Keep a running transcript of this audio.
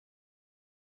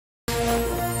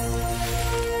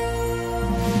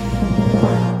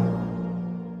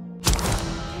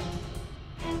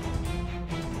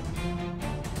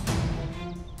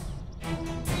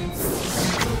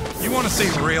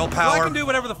Imperial power. I can do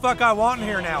whatever the fuck I want in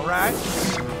here now, right?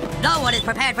 No one is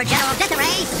prepared for general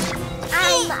disarray.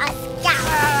 I'm a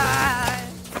scout.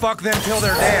 Fuck them till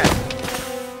they're dead.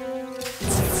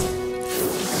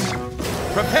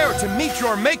 Prepare to meet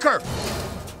your maker.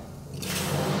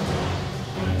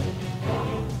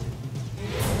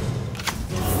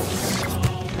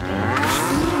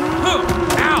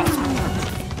 Ow!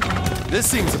 This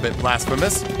seems a bit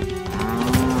blasphemous.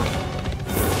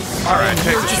 All right,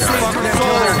 take the shot. Fuck them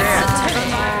till they're dead.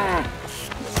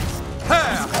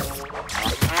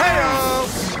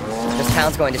 This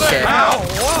town's going to shit. Ow!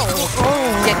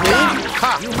 Whoa! Get me?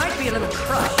 Ha! You might be a little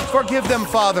crushed. Forgive them,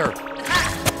 Father.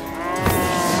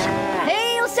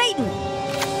 Hail Satan!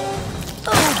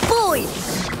 Oh boy!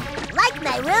 Like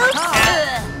my room?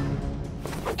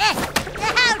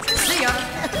 See ya!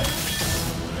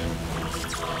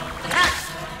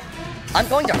 I'm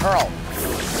going to hurl.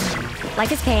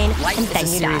 Life is pain, Life and is then a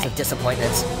you series die. of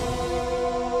disappointments.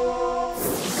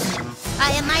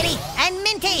 I am mighty and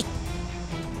minty!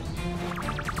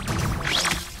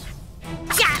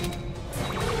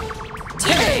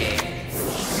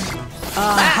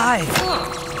 Hi.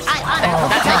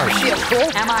 That's how she is cool.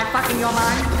 Am I fucking your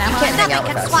mind? You can't hang out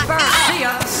with us. See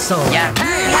ya! So, Yeah.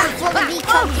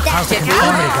 how's the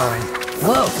comedy going?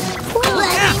 Whoa.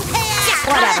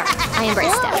 Whatever. I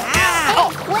embrace death.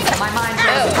 My mind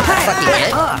Fucking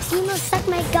it. You must suck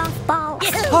my golf ball.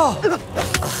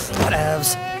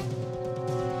 Whatevs.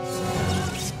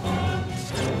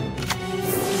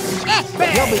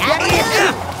 You'll be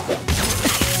dead.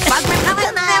 Bug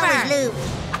recovered never.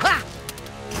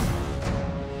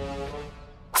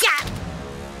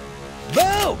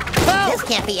 Boo! This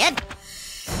can't be it.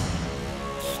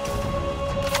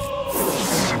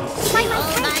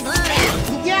 Oh my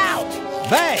God.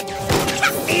 Bang!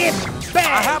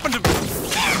 I happen to...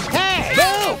 Hey!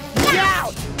 Boo!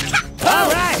 All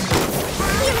right!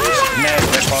 Ned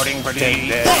reporting for duty.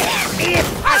 Bang!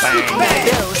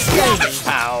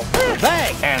 Pow!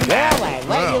 Bang! And that.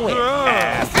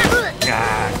 Ass.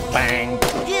 Bang!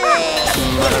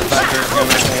 Motherfucker's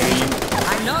gonna pay. I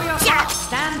know you're soft.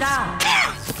 Stand down.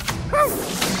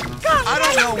 I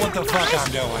don't know what the fuck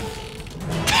I'm doing.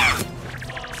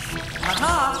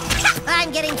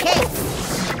 I'm getting cake.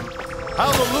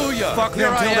 Hallelujah! Fuck them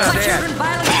till But they're dead. children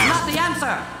violence is not the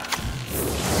answer.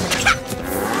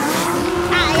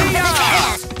 I am the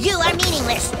best. You are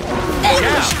meaningless. Hey,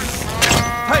 now!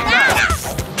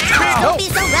 Don't be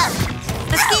so rough.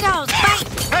 Mosquitoes, bite.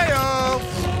 Hey-o!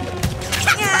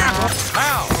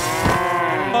 Ow!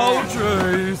 Oh,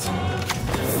 jeez.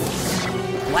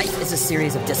 Life is a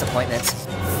series of disappointments.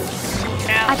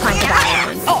 I climb to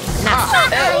die.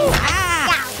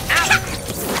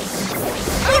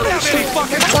 I don't have any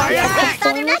fucking fire!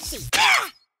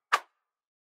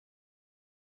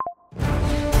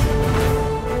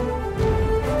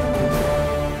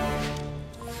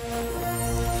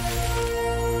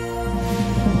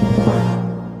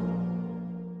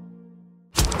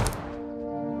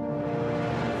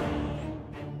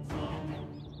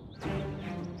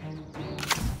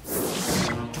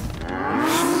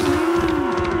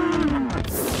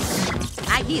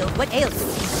 I heal what ails you.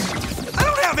 I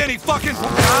don't have any fucking...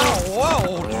 Ow, whoa!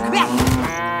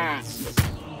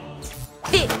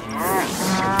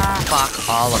 Fuck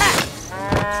all of it.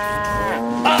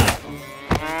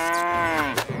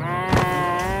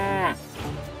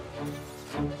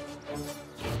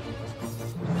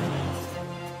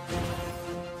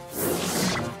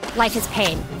 Life is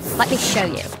pain. Let me show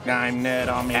you. I'm Ned,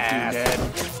 I'll make you dead.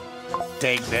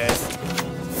 Take this.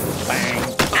 Bang.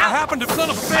 I happen to... Son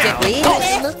of a bitch! Get me?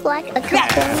 You look like a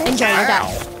cripple. Enjoy your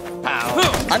die. Pow.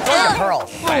 I'm going to hurl.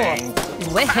 Bang.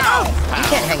 Wait. You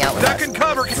can't hang out with That us. can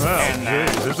cover... And that.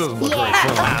 This doesn't look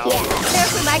Yeah.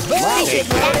 There's my Take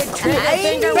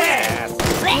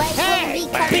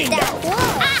this.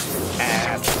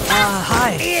 Ass. Ass.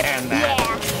 Hi. And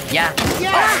that. Yeah.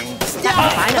 Bang.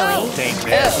 Finally. Take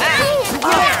this.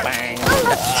 Bang.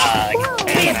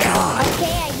 And that.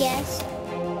 Okay, I guess.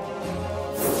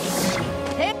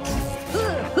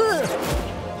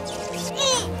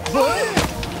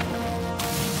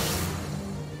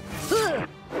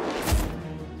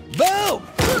 Boo!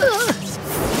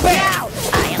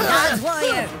 I am God's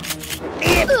warrior.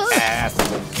 Ass.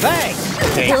 Bang!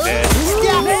 Take this.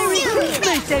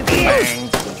 Bang.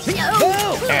 Boo!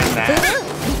 And that.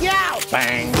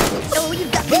 Bang. Oh, you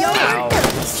got me Ow. over.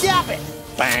 Stop it!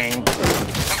 Bang.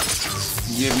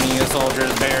 Give me a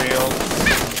soldier's burial.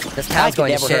 This town's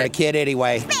going to never hurt a shit. kid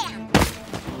anyway.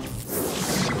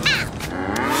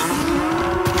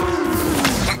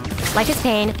 Life is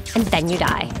pain, and then you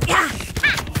die.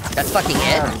 That's fucking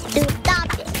it.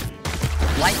 Stop it.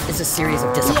 Life is a series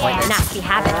of disappointments. Nasty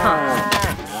habit,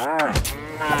 huh?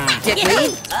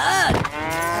 Dickweed?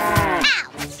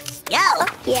 Yo!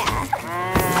 Yeah.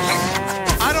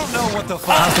 I don't know what the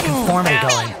fuck. How's the conformity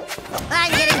going?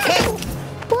 I'm getting kicked!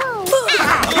 Whoa.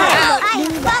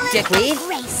 I'm falling Dickweed? from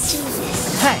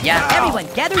grace. Hey, yeah. Everyone,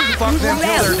 gather you Fuck them till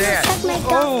they're dead. Suck my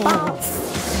golf balls.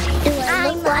 Do I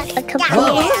look like a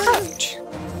complete coach?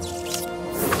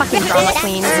 Fucking drama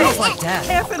queen. Feels like that.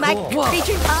 Careful, my Whoa.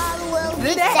 creature. All will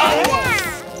be Hey.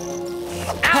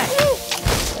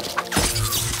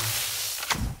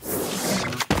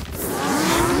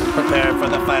 Prepare for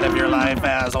the fight of your life,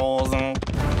 assholes.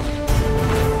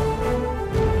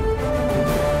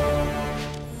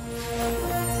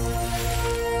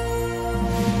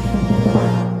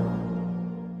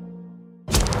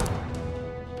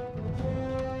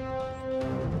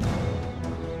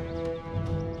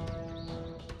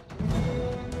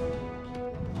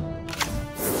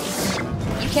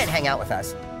 You can't hang out with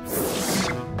us.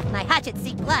 My hatchet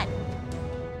seek blood.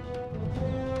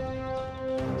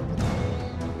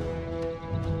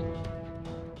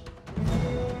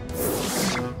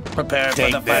 Prepare for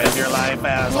the fight of your life,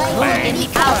 assholes.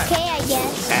 Okay, I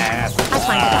guess. Ass. I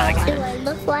find it odd. Do I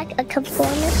look like a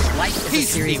conformist? Life is a Peace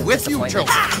series be of with you,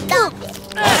 disappointments. children. Stop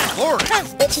it! Glory.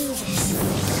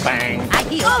 Jesus. Bang. I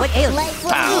heal. What ails you? Life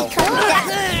will Ow. be coming down.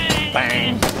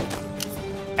 Bang.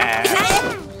 Ass.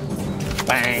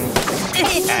 Bang.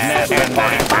 Ass and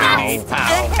bang. Pow.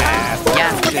 Pow. Ass.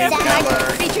 Yeah. Dig cover.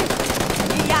 Creature.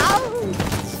 Yow!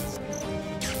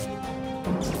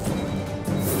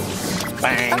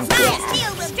 Bang. My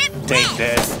steel will drip Take red.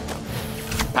 this.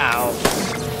 Pow.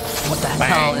 What the Bang.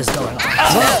 hell is going on?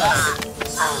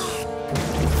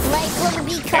 Life will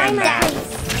be And coming that.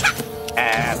 down.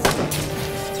 Ass.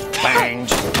 Bang.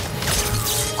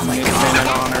 Oh my It's been god. an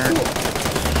honor.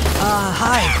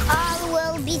 Hi. All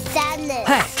will be sadness.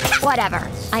 Hey. Whatever.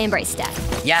 I embrace death.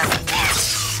 Yeah.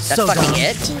 That's So fucking dumb.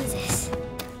 it? Jesus.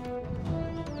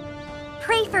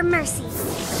 Pray for mercy.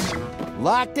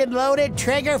 Locked and loaded,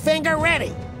 trigger finger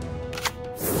ready.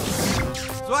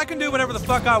 So I can do whatever the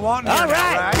fuck I want here, All now,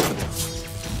 right.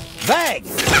 Bang.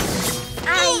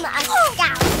 I'm a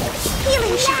scout.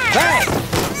 Healing shot. Bang.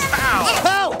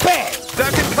 Oh, bang.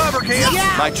 Duck and cover, kids.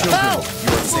 My children,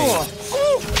 you are safe.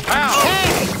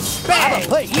 Hey. Bang.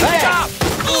 Bang.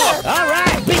 All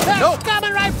right. Nope.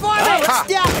 Coming right for me. Ha.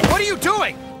 Stop it. What are you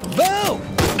doing? Boom.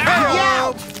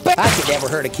 Ow. I could never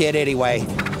hurt a kid anyway.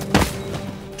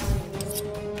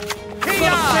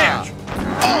 Bitch.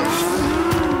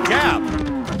 Oh. Jab.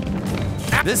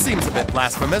 This seems a bit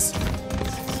blasphemous.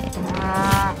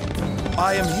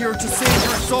 I am here to save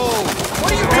your soul.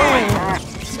 What are you doing?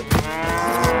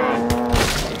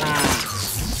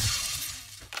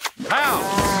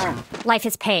 How? Life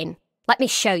is pain. Let me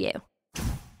show you.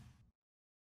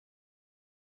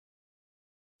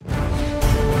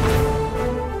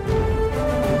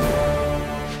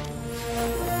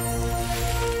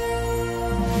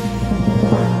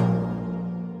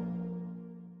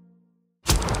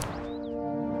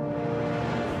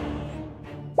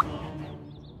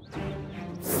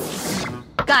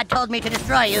 God told me to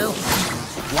destroy you.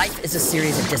 Life is a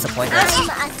series of disappointments.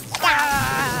 I'm a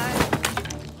scout.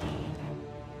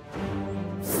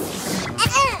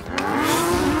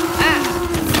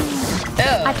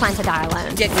 I plan to die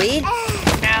alone. Dickweed?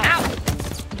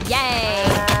 Yay!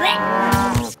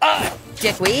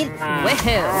 Dickweed?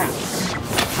 Woohoo!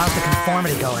 How's the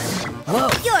conformity going? Whoa.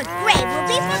 Your grave will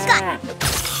be forgotten.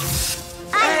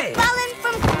 I've fallen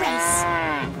from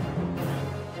grace.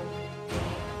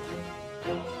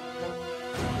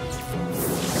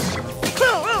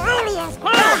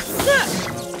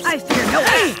 I fear no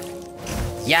way.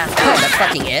 Yeah. That's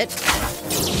fucking it.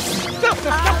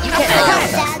 You can't hang out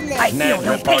with us. Sadness. I feel Ned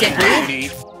no reporting pain. duty.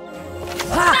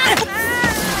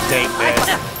 Take this.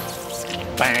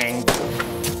 Bang.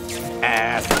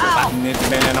 Ass. It's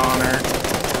been an honor.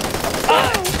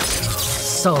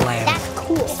 So lame. That's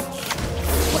cool.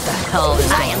 What the hell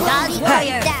is I going am on? God's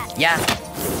warrior. Yeah.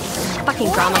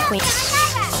 Fucking drama queen.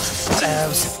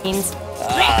 Whatevs. Seems.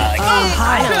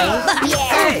 Hi.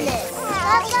 Yeah.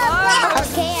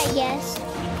 Okay, I guess.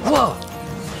 Whoa.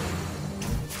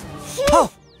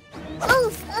 Oh.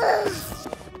 Oof.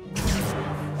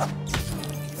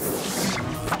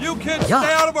 You kids Yeah.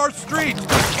 stay out of our street.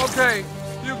 Okay,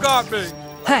 you got me.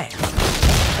 Hey.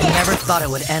 I never thought it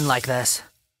would end like this.